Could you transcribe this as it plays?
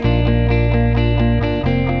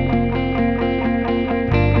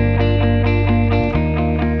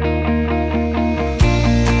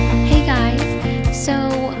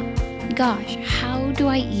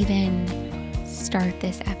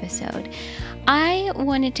this episode. I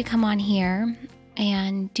wanted to come on here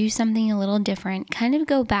and do something a little different, kind of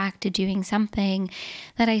go back to doing something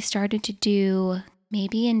that I started to do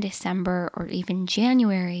maybe in December or even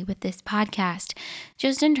January with this podcast,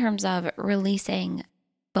 just in terms of releasing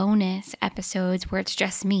bonus episodes where it's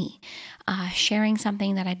just me, sharing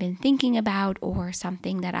something that I've been thinking about or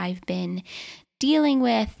something that I've been dealing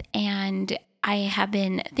with. And I have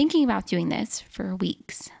been thinking about doing this for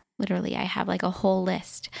weeks. Literally, I have like a whole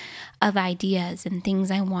list of ideas and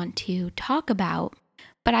things I want to talk about,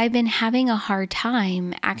 but I've been having a hard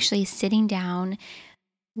time actually sitting down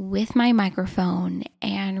with my microphone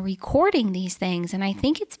and recording these things. And I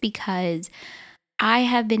think it's because I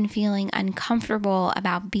have been feeling uncomfortable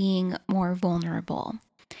about being more vulnerable.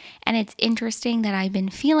 And it's interesting that I've been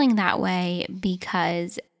feeling that way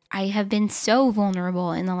because I have been so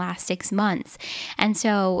vulnerable in the last 6 months. And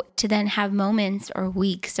so to then have moments or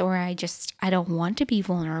weeks where I don't want to be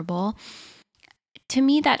vulnerable, to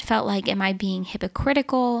me that felt like, am I being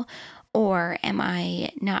hypocritical or am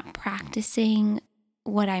I not practicing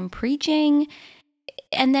what I'm preaching?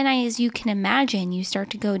 And then as you can imagine, you start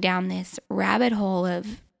to go down this rabbit hole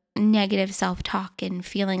of negative self-talk and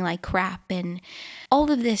feeling like crap. And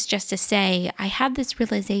all of this just to say, I had this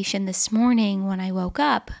realization this morning when I woke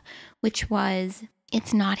up, which was,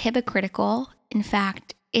 it's not hypocritical. In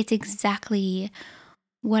fact, it's exactly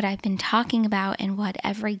what I've been talking about and what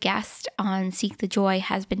every guest on Seek the Joy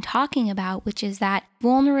has been talking about, which is that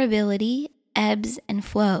vulnerability ebbs and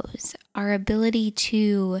flows. Our ability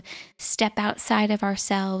to step outside of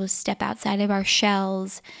ourselves, step outside of our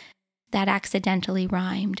shells, that accidentally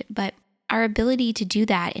rhymed, but our ability to do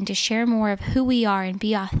that and to share more of who we are and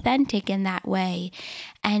be authentic in that way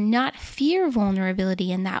and not fear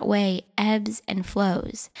vulnerability in that way ebbs and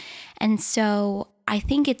flows. And so I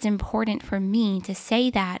think it's important for me to say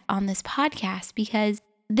that on this podcast because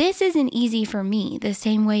this isn't easy for me the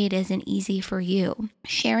same way it isn't easy for you.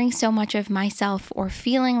 Sharing so much of myself or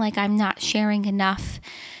feeling like I'm not sharing enough,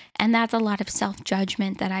 and that's a lot of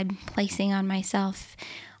self-judgment that I'm placing on myself.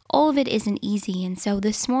 All of it isn't easy. And so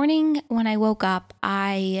this morning when I woke up,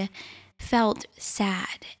 I felt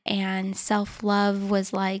sad and self-love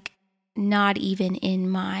was like not even in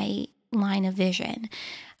my line of vision.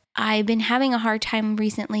 I've been having a hard time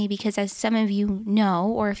recently because, as some of you know,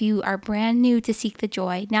 or if you are brand new to Seek the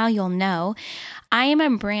Joy, now you'll know, I am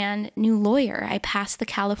a brand new lawyer. I passed the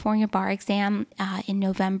California bar exam in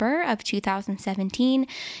November of 2017,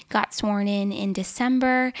 got sworn in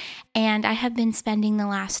December, and I have been spending the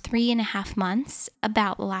last 3.5 months,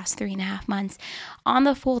 on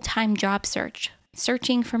the full-time job search,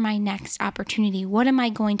 searching for my next opportunity. What am I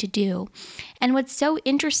going to do? And what's so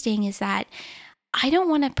interesting is that I don't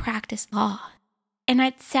want to practice law. And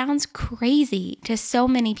it sounds crazy to so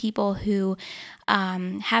many people who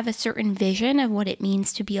have a certain vision of what it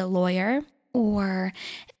means to be a lawyer, or,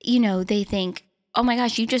 they think, oh my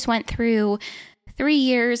gosh, you just went through 3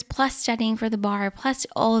 years plus studying for the bar, plus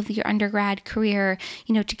all of your undergrad career,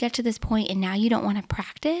 to get to this point, and now you don't want to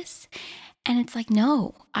practice. And it's like,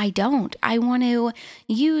 no, I don't. I want to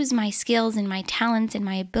use my skills and my talents and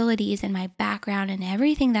my abilities and my background and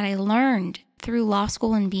everything that I learned through law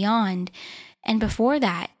school and beyond, and before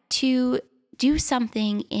that, to do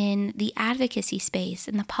something in the advocacy space,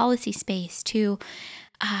 in the policy space, to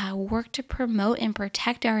work to promote and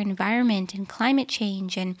protect our environment and climate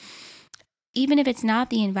change, and even if it's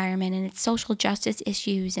not the environment and it's social justice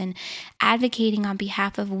issues and advocating on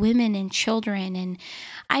behalf of women and children. And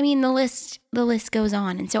I mean, the list goes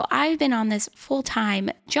on. And so I've been on this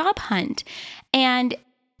full-time job hunt, and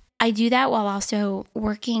I do that while also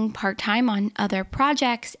working part-time on other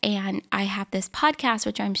projects. And I have this podcast,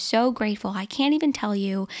 which I'm so grateful. I can't even tell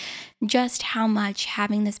you just how much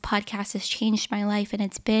having this podcast has changed my life. And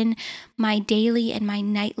it's been my daily and my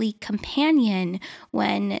nightly companion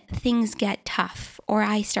when things get tough, or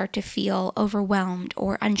I start to feel overwhelmed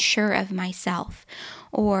or unsure of myself,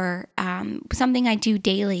 or something I do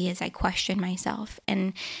daily is I question myself.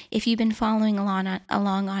 And if you've been following along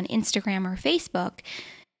on Instagram or Facebook,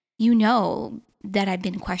 you know that I've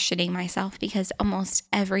been questioning myself because almost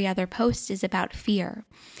every other post is about fear.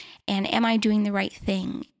 And am I doing the right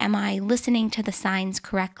thing? Am I listening to the signs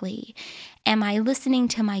correctly? Am I listening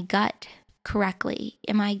to my gut correctly?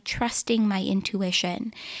 Am I trusting my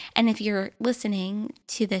intuition? And if you're listening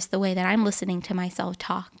to this the way that I'm listening to myself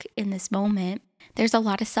talk in this moment, there's a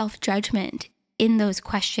lot of self-judgment in those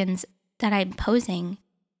questions that I'm posing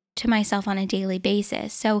to myself on a daily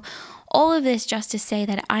basis. So all of this just to say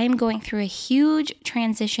that I am going through a huge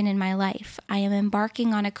transition in my life. I am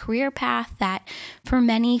embarking on a career path that for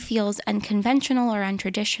many feels unconventional or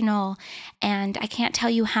untraditional. And I can't tell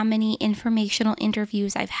you how many informational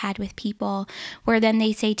interviews I've had with people where then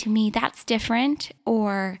they say to me, that's different,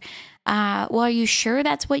 or well, are you sure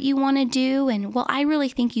that's what you want to do? And well, I really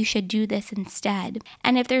think you should do this instead.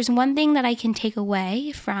 And if there's one thing that I can take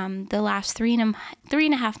away from the last three and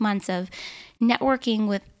a half months of networking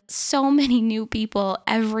with so many new people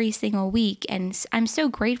every single week, and I'm so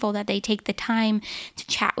grateful that they take the time to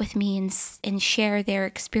chat with me and share their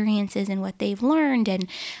experiences and what they've learned, and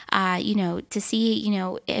to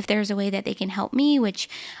see if there's a way that they can help me, which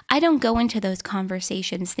I don't go into those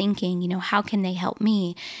conversations thinking how can they help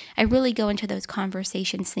me. I really go into those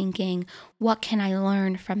conversations thinking, what can I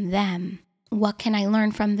learn from them? What can I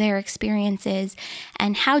learn from their experiences,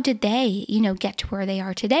 and how did they, get to where they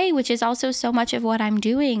are today, which is also so much of what I'm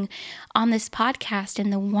doing on this podcast,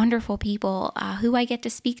 and the wonderful people who I get to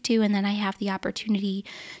speak to, and then I have the opportunity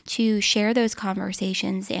to share those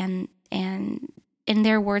conversations and in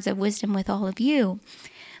their words of wisdom with all of you.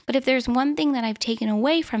 But if there's one thing that I've taken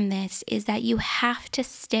away from this is that you have to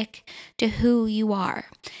stick to who you are.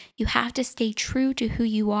 You have to stay true to who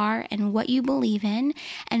you are and what you believe in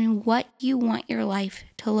and what you want your life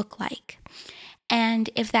to look like. And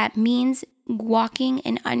if that means walking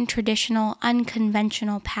an untraditional,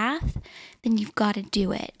 unconventional path, then you've got to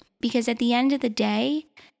do it. Because at the end of the day,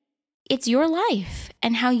 it's your life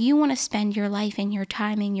and how you want to spend your life and your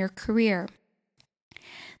time and your career.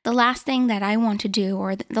 The last thing that I want to do,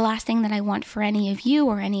 or the last thing that I want for any of you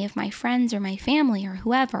or any of my friends or my family or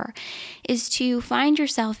whoever, is to find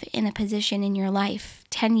yourself in a position in your life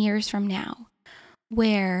 10 years from now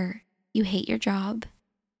where you hate your job,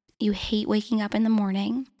 you hate waking up in the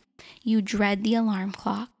morning, you dread the alarm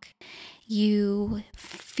clock, you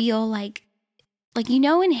feel like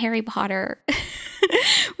in Harry Potter,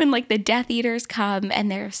 when the Death Eaters come and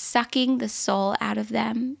they're sucking the soul out of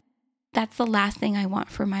them. That's the last thing I want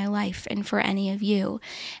for my life and for any of you.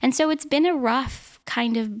 And so it's been a rough,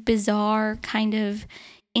 kind of bizarre, kind of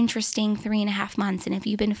interesting 3.5 months. And if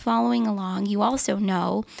you've been following along, you also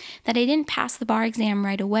know that I didn't pass the bar exam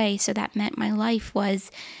right away. So that meant my life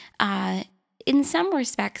was, in some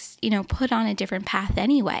respects, put on a different path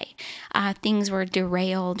anyway. Things were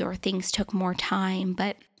derailed or things took more time,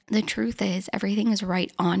 but the truth is everything is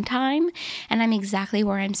right on time and I'm exactly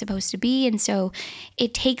where I'm supposed to be. And so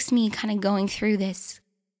it takes me kind of going through this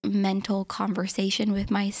mental conversation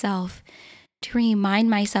with myself to remind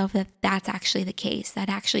myself that that's actually the case, that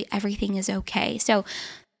actually everything is okay. So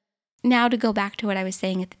now to go back to what I was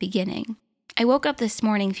saying at the beginning, I woke up this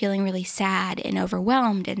morning feeling really sad and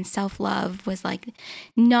overwhelmed, and self-love was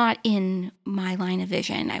not in my line of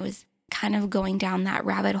vision. I was kind of going down that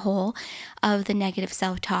rabbit hole of the negative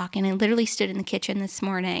self-talk. And I literally stood in the kitchen this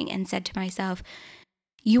morning and said to myself,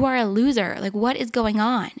 you are a loser. What is going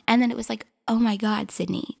on? And then it was oh my God,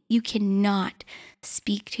 Sydney, you cannot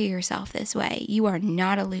speak to yourself this way. You are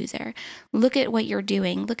not a loser. Look at what you're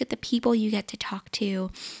doing. Look at the people you get to talk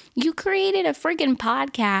to. You created a friggin'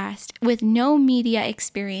 podcast with no media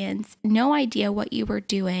experience, no idea what you were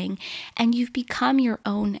doing, and you've become your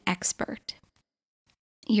own expert.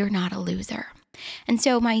 You're not a loser. And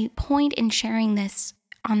so my point in sharing this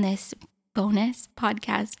on this bonus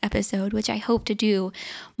podcast episode, which I hope to do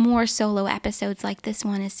more solo episodes like this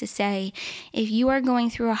one, is to say, if you are going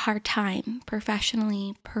through a hard time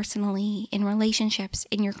professionally, personally, in relationships,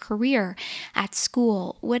 in your career, at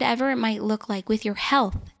school, whatever it might look like, with your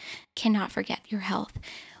health, cannot forget your health.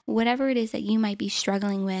 Whatever it is that you might be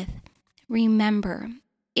struggling with, remember,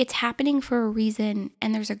 it's happening for a reason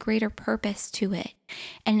and there's a greater purpose to it.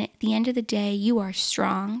 And at the end of the day, you are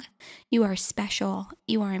strong, you are special,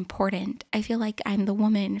 you are important. I feel like I'm the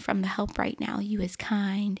woman from The Help right now. You is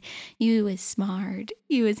kind, you is smart,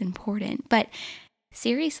 you is important. But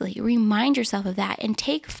seriously, remind yourself of that and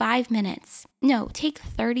take 5 minutes. No, take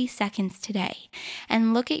 30 seconds today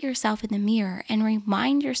and look at yourself in the mirror and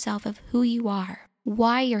remind yourself of who you are,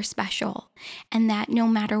 why you're special, and that no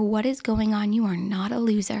matter what is going on, you are not a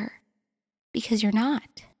loser, because you're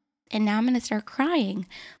not. And now I'm going to start crying.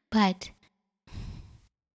 But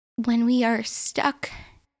when we are stuck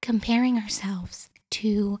comparing ourselves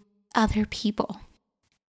to other people,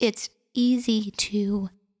 it's easy to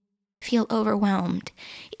feel overwhelmed.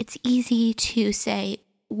 It's easy to say,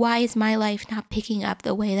 why is my life not picking up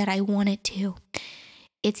the way that I want it to?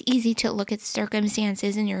 It's easy to look at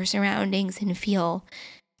circumstances in your surroundings and feel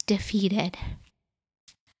defeated.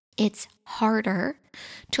 It's harder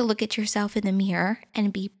to look at yourself in the mirror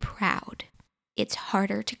and be proud. It's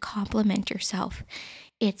harder to compliment yourself.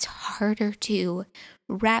 It's harder to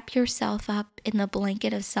wrap yourself up in the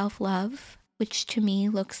blanket of self-love, which to me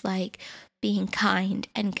looks like being kind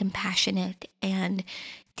and compassionate and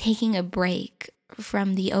taking a break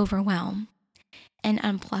from the overwhelm and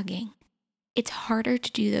unplugging. It's harder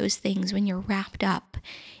to do those things when you're wrapped up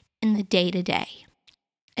in the day-to-day.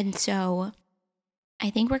 And so I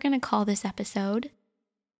think we're going to call this episode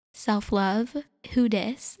Self-Love Who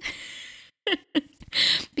Dis?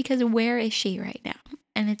 Because where is she right now?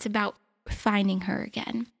 And it's about finding her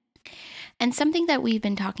again. And something that we've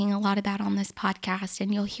been talking a lot about on this podcast,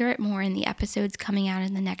 and you'll hear it more in the episodes coming out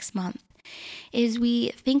in the next month, is we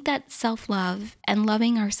think that self-love and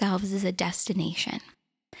loving ourselves is a destination.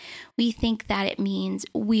 We think that it means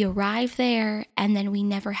we arrive there and then we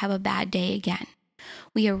never have a bad day again.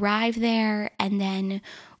 We arrive there and then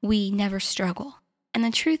we never struggle. And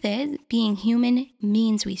the truth is, being human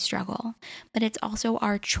means we struggle, but it's also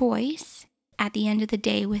our choice at the end of the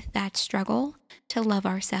day with that struggle to love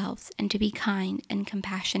ourselves and to be kind and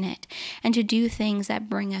compassionate and to do things that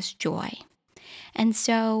bring us joy. And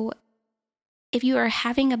so if you are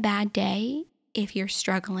having a bad day, if you're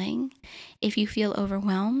struggling, if you feel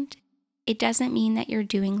overwhelmed, it doesn't mean that you're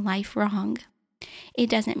doing life wrong. It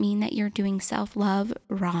doesn't mean that you're doing self-love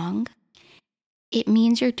wrong. It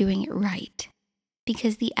means you're doing it right,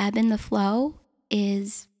 because the ebb and the flow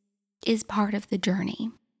is part of the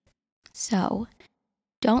journey. So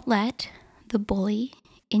don't let the bully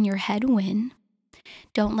in your head win.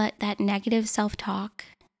 Don't let that negative self-talk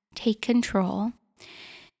take control.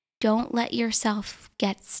 Don't let yourself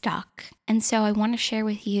get stuck. And so I want to share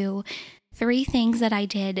with you 3 things that I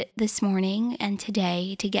did this morning and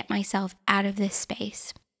today to get myself out of this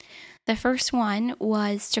space. The first one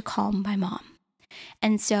was to call my mom.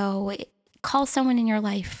 And so call someone in your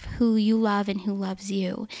life who you love and who loves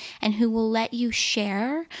you and who will let you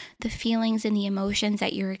share the feelings and the emotions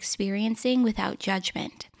that you're experiencing without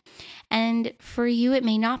judgment. And for you, it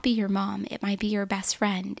may not be your mom. It might be your best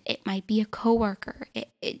friend. It might be a coworker.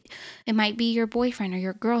 It might be your boyfriend or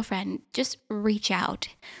your girlfriend. Just reach out,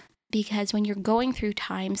 because when you're going through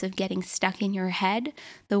times of getting stuck in your head,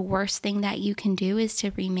 the worst thing that you can do is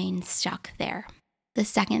to remain stuck there. The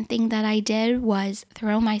second thing that I did was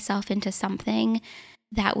throw myself into something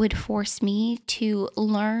that would force me to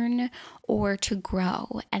learn or to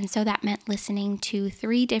grow. And so that meant listening to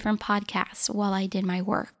 3 different podcasts while I did my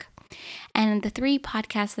work. And the 3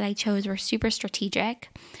 podcasts that I chose were super strategic.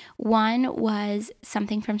 One was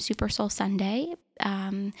something from Super Soul Sunday,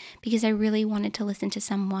 because I really wanted to listen to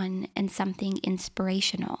someone and something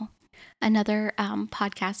inspirational. Another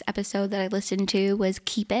podcast episode that I listened to was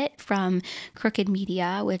Keep It from Crooked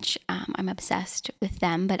Media, which I'm obsessed with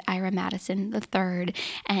them, but Ira Madison III,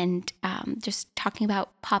 and just talking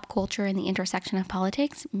about pop culture and the intersection of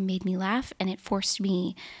politics made me laugh, and it forced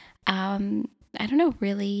me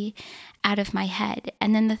really out of my head.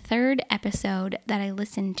 And then the third episode that I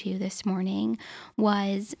listened to this morning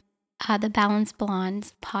was the Balanced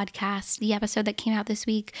Blondes podcast. The episode that came out this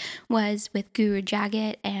week was with Guru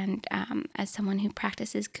Jagat, and as someone who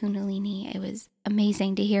practices Kundalini, it was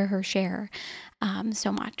amazing to hear her share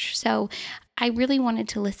so much. So I really wanted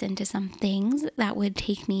to listen to some things that would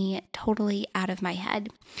take me totally out of my head.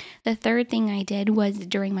 The third thing I did was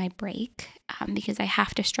during my break, because I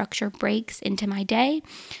have to structure breaks into my day,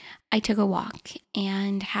 I took a walk,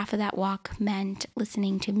 and half of that walk meant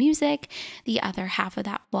listening to music. The other half of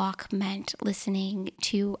that walk meant listening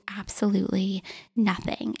to absolutely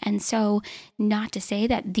nothing. And so, not to say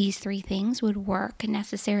that these 3 things would work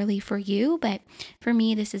necessarily for you, but for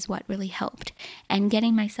me, this is what really helped. And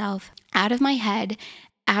getting myself out of my head,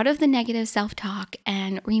 out of the negative self-talk,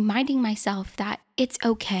 and reminding myself that it's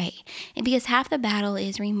okay. And because half the battle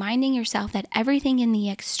is reminding yourself that everything in the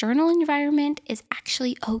external environment is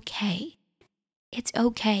actually okay. It's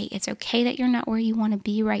okay. It's okay that you're not where you want to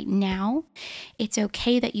be right now. It's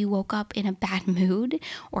okay that you woke up in a bad mood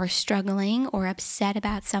or struggling or upset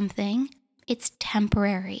about something. It's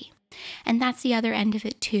temporary. And that's the other end of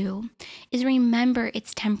it too, is remember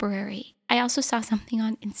it's temporary. I also saw something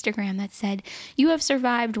on Instagram that said, you have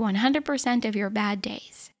survived 100% of your bad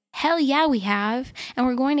days. Hell yeah, we have. And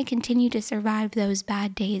we're going to continue to survive those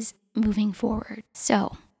bad days moving forward.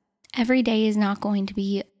 So every day is not going to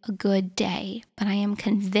be a good day, but I am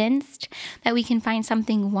convinced that we can find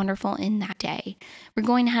something wonderful in that day. We're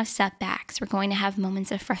going to have setbacks. We're going to have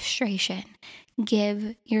moments of frustration.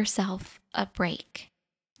 Give yourself a break.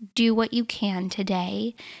 Do what you can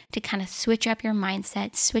today to kind of switch up your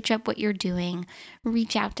mindset, switch up what you're doing,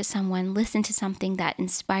 reach out to someone, listen to something that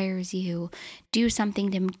inspires you, do something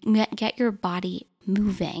to get your body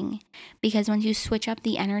moving, because once you switch up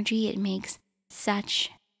the energy, it makes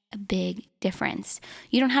such a big difference.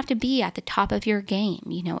 You don't have to be at the top of your game,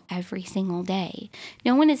 every single day.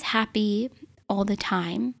 No one is happy all the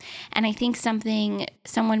time. And I think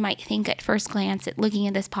someone might think at first glance at looking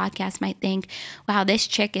at this podcast might think, wow, this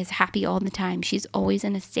chick is happy all the time. She's always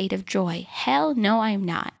in a state of joy. Hell no, I'm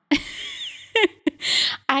not.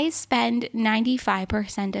 I spend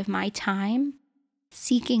 95% of my time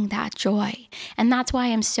seeking that joy. And that's why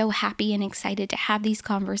I'm so happy and excited to have these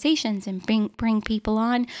conversations and bring people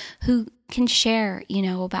on who can share,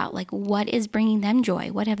 about like what is bringing them joy.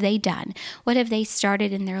 What have they done? What have they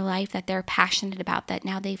started in their life that they're passionate about that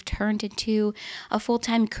now they've turned into a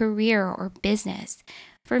full-time career or business?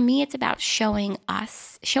 For me, it's about showing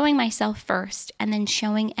myself first, and then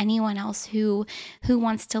showing anyone else who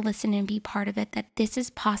wants to listen and be part of it that this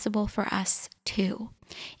is possible for us too.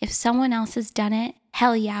 If someone else has done it,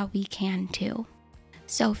 hell yeah, we can too.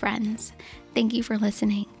 So friends, thank you for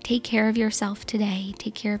listening. Take care of yourself today.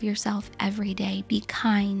 Take care of yourself every day. Be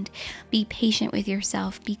kind, be patient with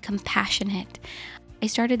yourself, be compassionate. I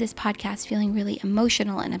started this podcast feeling really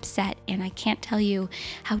emotional and upset, and I can't tell you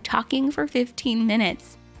how talking for 15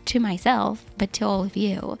 minutes to myself, but to all of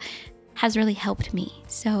you, has really helped me.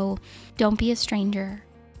 So don't be a stranger.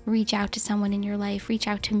 Reach out to someone in your life. Reach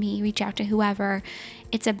out to me. Reach out to whoever.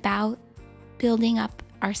 It's about building up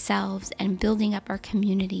ourselves and building up our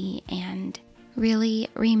community and really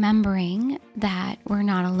remembering that we're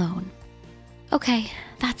not alone. Okay,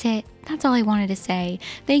 that's it. That's all I wanted to say.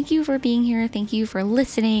 Thank you for being here. Thank you for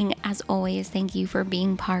listening. As always, thank you for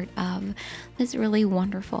being part of this really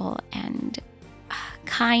wonderful and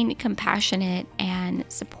kind, compassionate, and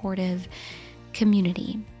supportive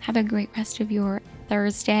community. Have a great rest of your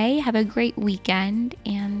Thursday. Have a great weekend,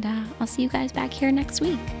 and I'll see you guys back here next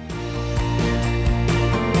week.